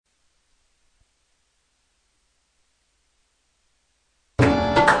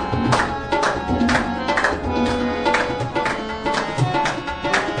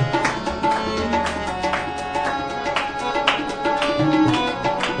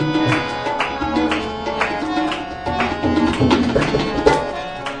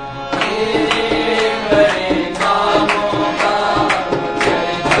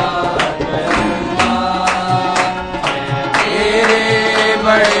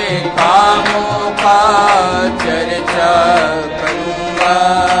कामों का चर्चा करूँगा।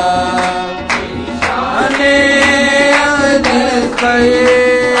 शाने अक़दस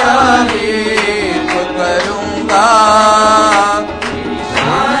तारीफ करूँगा।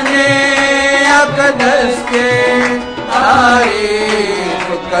 शाने अक़दस के तारीफ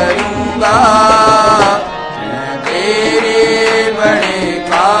करूँगा। मैं तेरे बड़े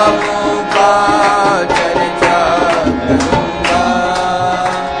कामों का चर्चा करूँगा।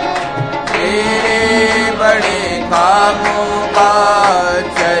 तेरे बड़े कामों का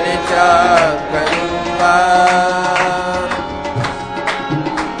चर्चा करूँगा।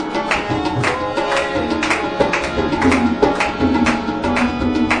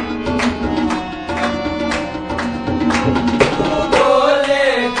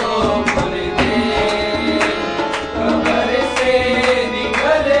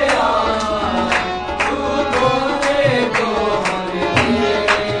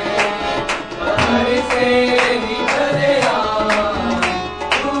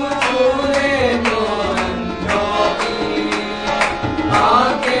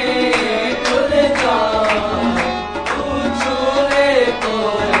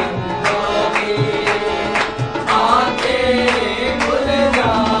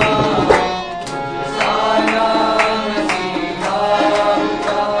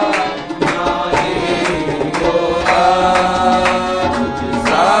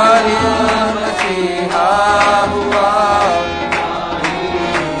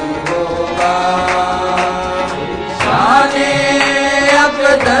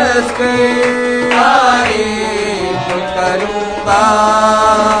 तारीफ करूँगा।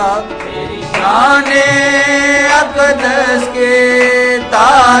 शाने अक़दस के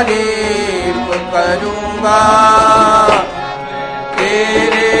तारीफ करूँगा।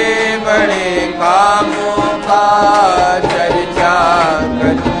 तेरे बड़े कामों का चर्चा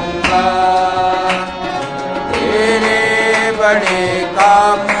करूँगा। तेरे बड़े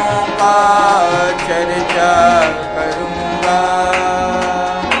कामों का चर्चा करूँगा।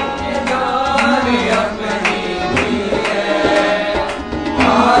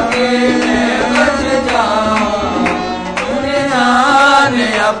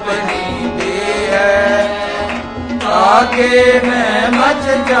 अपनी दी है ताकि मैं बच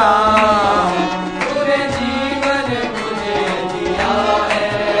जाऊं। पूरे जीवन मुझे दिया है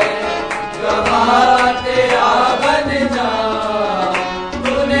गवाह तेरा बन जाऊं।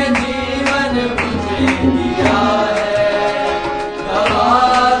 पूरे जीवन मुझे दिया है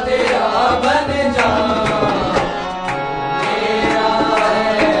गवाह तेरा बन जाऊं। तेरा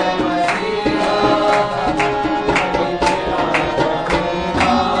है मसीहा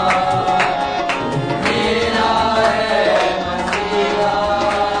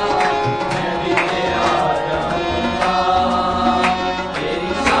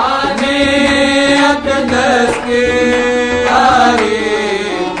अक़दस के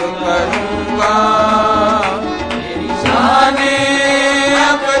तारीफ करूँगा। शाने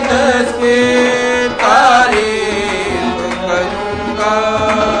अक़दस के तारीफ करूँगा।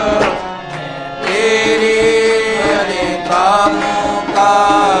 तेरे बड़े कामों का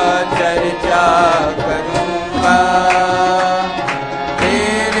चर्चा करूँगा।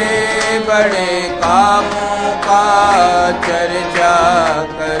 तेरे बड़े कामों का चर्चा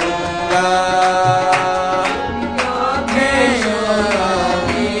करूँगा।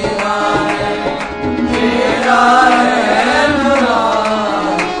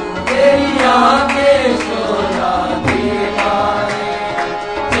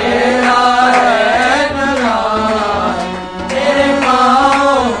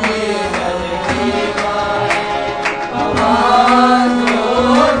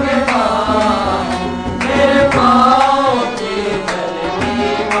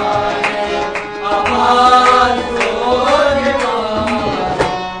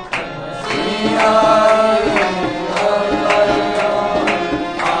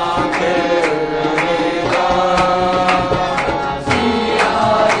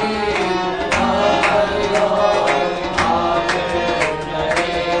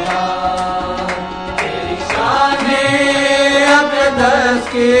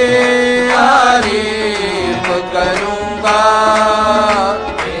 की तारीफ करूँगा।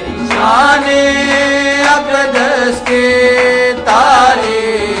 शाने अक़दस की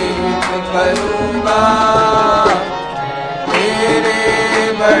तारीफ करूँगा। तेरे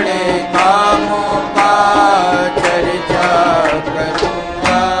बड़े कामों का चर्चा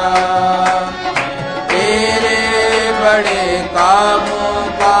करूँगा। तेरे बड़े कामों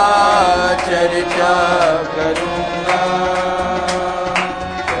का चर्चा करूँगा।